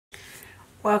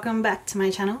Welcome back to my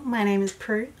channel. My name is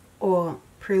Prue, or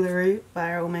Prue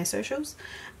via all my socials,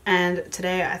 and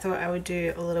today I thought I would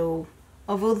do a little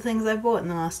of all the things I've bought in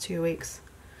the last 2 weeks.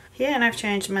 Yeah, and I've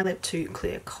changed my lip to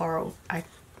clear coral. I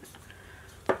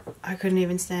couldn't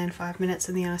even stand 5 minutes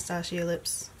in the Anastasia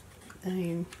lips.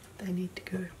 They need to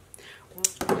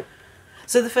go.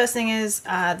 So the first thing is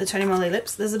the Tony Moly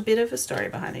lips. There's a bit of a story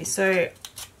behind these. So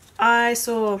I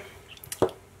saw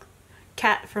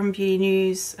Kat from Beauty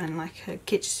News and like her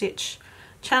Kitsch Stitch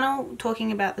channel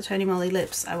talking about the Tony Moly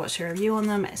lips. I watched her review on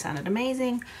them. It sounded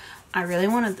amazing. I really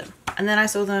wanted them. And then I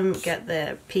saw them get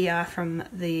their PR from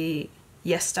the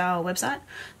Yes Style website.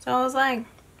 So I was like,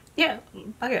 yeah,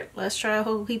 fuck it. Let's try a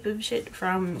whole heap of shit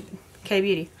from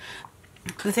K-Beauty.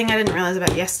 The thing I didn't realize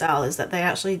about Yes Style is that they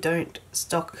actually don't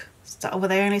stock stuff. Well,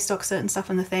 they only stock certain stuff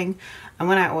in the thing. And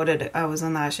when I ordered it, I was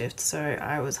on night shift, so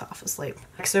I was half asleep.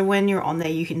 So when you're on there,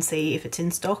 you can see if it's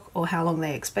in stock or how long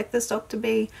they expect the stock to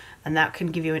be, and that can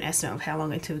give you an estimate of how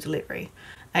long until delivery.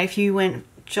 If you went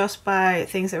just by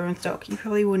things that were in stock, you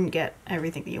probably wouldn't get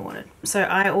everything that you wanted. So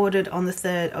I ordered on the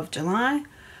 3rd of July,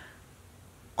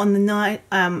 on the night,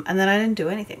 and then I didn't do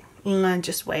anything. And I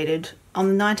just waited.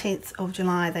 On the 19th of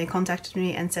July, they contacted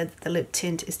me and said that the lip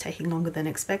tint is taking longer than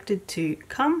expected to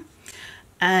come.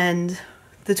 And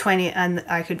the 20th, and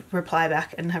I could reply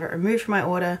back and have it removed from my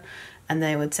order, and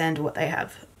they would send what they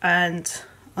have. And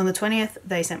on the 20th,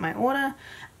 they sent my order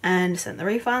and sent the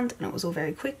refund, and it was all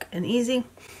very quick and easy.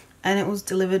 And it was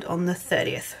delivered on the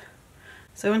 30th.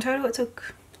 So in total, it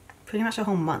took pretty much a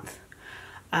whole month.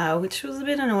 Which was a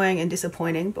bit annoying and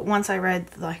disappointing, but once I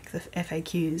read like the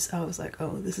FAQs, I was like,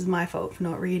 oh, this is my fault for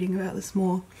not reading about this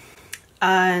more.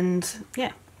 And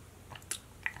yeah,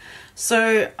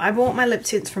 so I bought my lip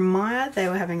tints from Maya. They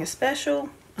were having a special.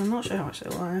 I'm not sure how much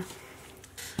they were.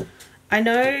 I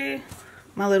know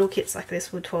my little kits like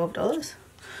this were $12.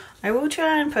 I will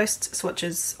try and post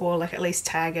swatches, or like at least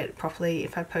tag it properly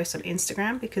if I post on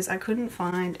Instagram, because I couldn't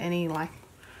find any like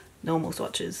normal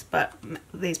swatches, but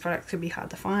these products could be hard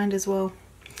to find as well.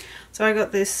 So I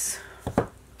got this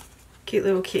cute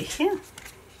little kit here.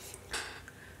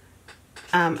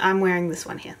 I'm wearing this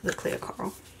one here, the clear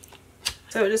coral.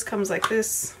 So it just comes like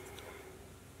this,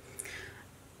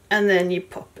 and then you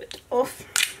pop it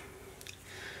off,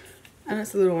 and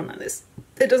it's a little one like this.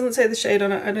 It doesn't say the shade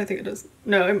on it. I don't think it does.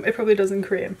 No, it probably does in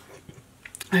Korean.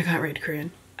 I can't read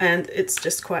Korean, and it's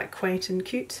just quite quaint and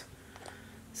cute.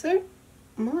 So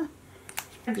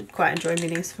I quite enjoy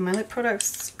minis for my lip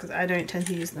products because I don't tend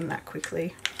to use them that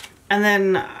quickly. And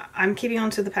then I'm keeping on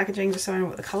to the packaging just so I know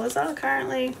what the colours are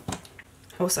currently.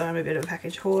 Also, I'm a bit of a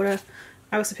package hoarder.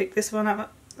 I also picked this one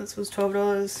up. This was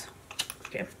 $12.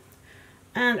 Okay.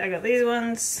 And I got these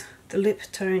ones. The Lip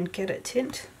Tone Get It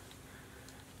Tint.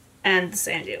 And the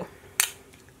Sand Deal.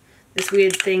 This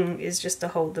weird thing is just to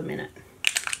hold them in it.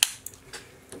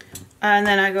 And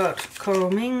then I got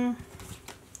Coral Ming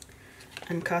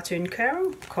and Cartoon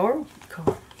Coral.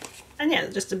 And yeah,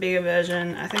 just a bigger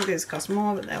version. I think these cost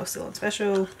more, but they were still on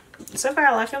special. So far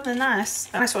I like them, they're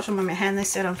nice. When I swatch them on my hand, they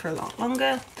stayed on for a lot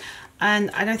longer.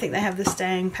 And I don't think they have the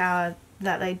staying power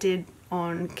that they did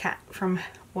on Kat from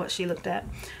what she looked at.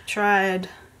 Tried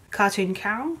Cartoon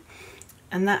Coral,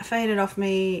 and that faded off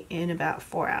me in about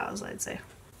 4 hours, I'd say.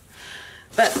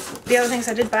 But the other things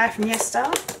I did buy from Yes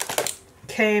Style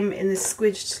came in this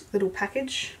squidged little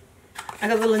package. I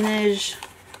got the Laneige?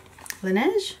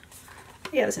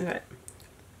 Yeah, that's right.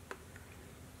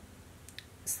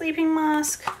 Sleeping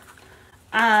mask.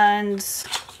 And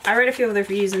I read a few of the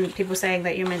reviews and people saying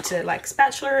that you're meant to like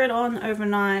spatula it on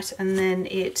overnight, and then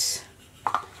it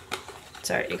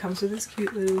comes with this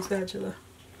cute little spatula.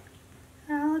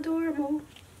 How adorable.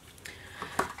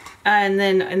 And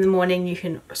then in the morning you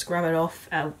can scrub it off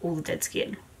all the dead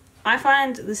skin. I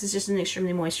find this is just an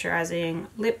extremely moisturizing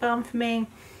lip balm for me.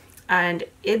 And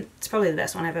it's probably the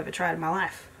best one I've ever tried in my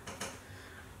life.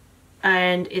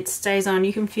 And it stays on,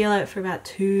 you can feel it for about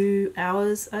 2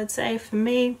 hours, I'd say, for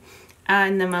me.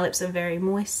 And then my lips are very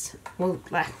moist. Well,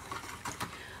 like,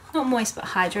 not moist, but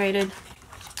hydrated.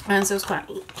 And so it's quite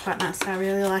nice. I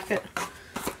really like it.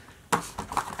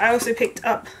 I also picked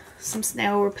up some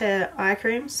Snail Repair eye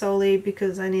cream solely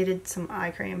because I needed some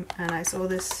eye cream. And I saw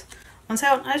this on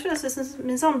sale. I realized this is a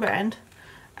Mizon brand.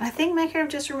 I think Maker have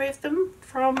just removed them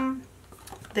from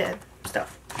their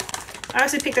stuff. I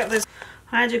also picked up those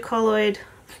Hydrocolloid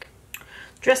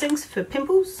dressings for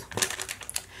pimples.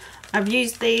 I've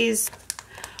used these.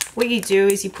 What you do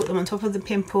is you put them on top of the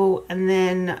pimple and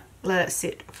then let it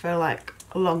sit for like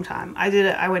a long time. I did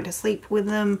it. I went to sleep with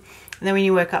them, and then when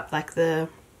you wake up, like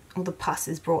all the pus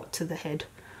is brought to the head,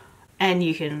 and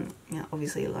you can, you know,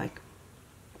 obviously like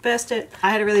burst it.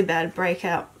 I had a really bad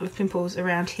breakout of pimples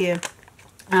around here,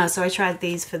 so I tried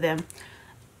these for them.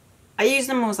 I used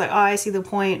them and was like, oh, I see the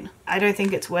point. I don't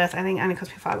think it's worth, I think it only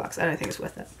cost me $5. I don't think it's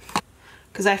worth it.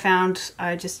 Because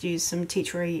I just used some tea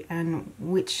tree and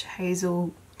witch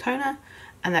hazel toner,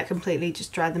 and that completely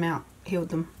just dried them out, healed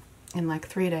them in like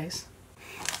 3 days.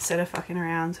 Instead of fucking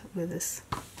around with this.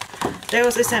 They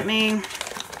also sent me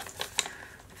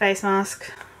face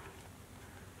mask.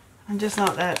 I'm just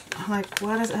not that, like,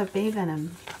 why does it have bee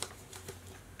venom?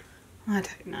 I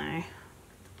don't know.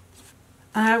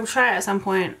 I will try it at some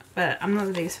point, but I'm not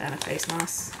the biggest fan of face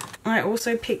masks. I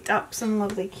also picked up some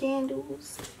lovely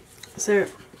candles. So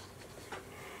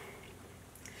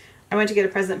I went to get a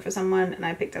present for someone and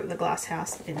I picked up the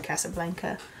Glasshouse in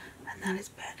Casablanca, and that is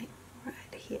burning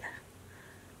right here.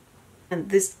 And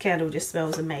this candle just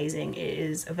smells amazing. It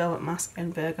is a velvet musk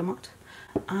and bergamot.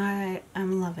 I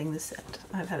am loving this set.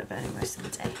 I've had it burning most of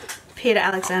the day. Peter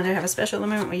Alexander have a special at the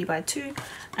moment where you buy 2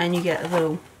 and you get a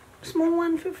little small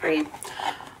one for free.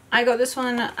 I got this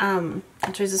one,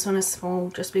 I chose this one as small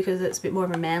just because it's a bit more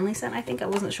of a manly scent, I think. I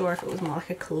wasn't sure if it was more like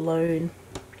a cologne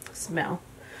smell.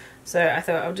 So I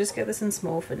thought I'll just get this in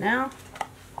small for now.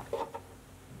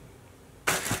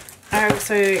 I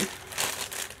also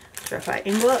dropped by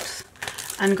Inglot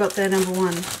and got their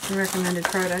 #1 recommended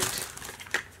product,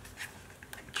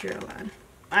 Line.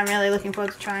 I'm really looking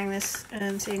forward to trying this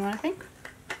and seeing what I think.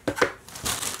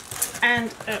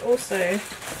 And also,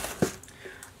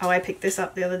 I picked this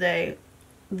up the other day,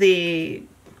 the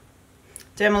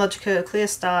Dermalogica Clear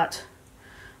Start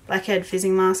Blackhead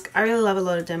Fizzing Mask. I really love a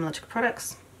lot of Dermalogica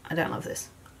products. I don't love this.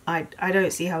 I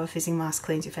don't see how a fizzing mask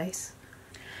cleans your face.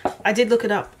 I did look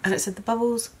it up and it said the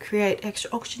bubbles create extra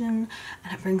oxygen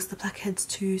and it brings the blackheads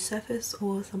to surface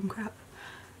or some crap.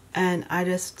 And I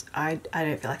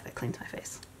don't feel like that cleans my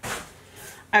face.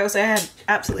 I also had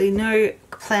absolutely no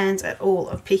plans at all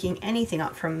of picking anything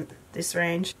up from this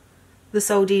range. The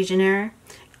Sol de Janeiro.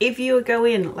 If you go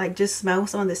in, like, just smell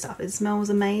some of this stuff. It smells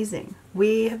amazing.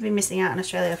 We have been missing out in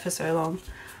Australia for so long.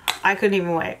 I couldn't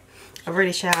even wait. I've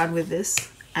already showered with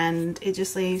this and it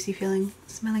just leaves you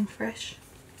smelling fresh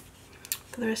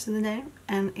for the rest of the day,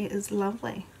 and it is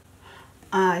lovely.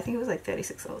 I think it was like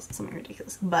 $36, something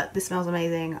ridiculous, but this smells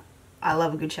amazing. I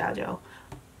love a good shower gel.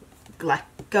 Like,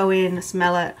 go in,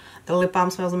 smell it. The lip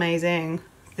balm smells amazing.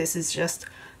 This is just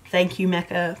thank you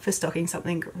Mecca for stocking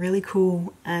something really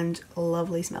cool and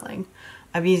lovely smelling.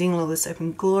 I've been using a lot of the Soap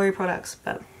and Glory products,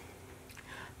 but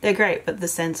they're great, but the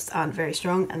scents aren't very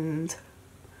strong, and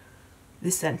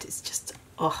this scent is just,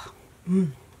 oh,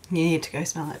 you need to go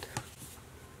smell it.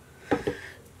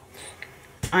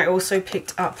 I also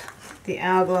picked up the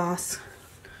Hourglass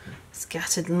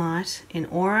Scattered Light in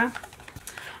Aura.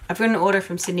 I've got an order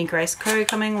from Sydney Grace Co.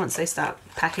 coming once they start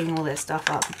packing all their stuff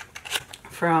up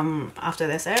from after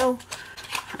their sale,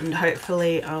 and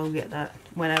hopefully I'll get that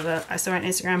whenever. I saw an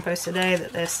Instagram post today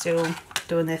that they're still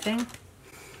doing their thing,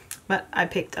 but I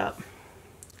picked up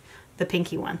the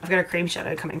pinky one. I've got a cream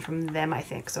shadow coming from them, I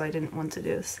think, so I didn't want to do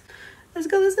this. It's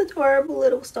got this adorable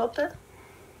little stopper.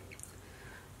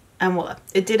 And voila.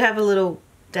 It did have a little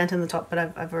dent in the top, but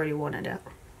I've already worn it out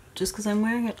just because I'm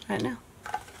wearing it right now.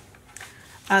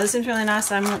 This seems really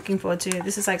nice. I'm looking forward to.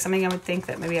 This is like something I would think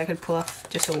that maybe I could pull off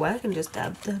just for work and just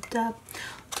dab, dab, dab.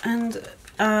 And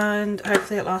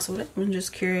hopefully it lasts all day. I'm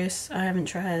just curious. I haven't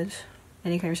tried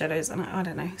any cream shadows, and I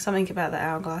don't know. Something about the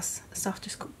Hourglass stuff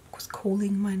just was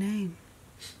calling my name.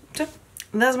 So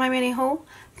that's my mini haul.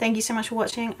 Thank you so much for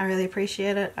watching. I really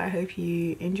appreciate it. I hope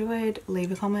you enjoyed.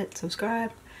 Leave a comment,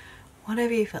 subscribe,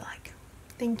 whatever you feel like.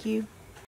 Thank you.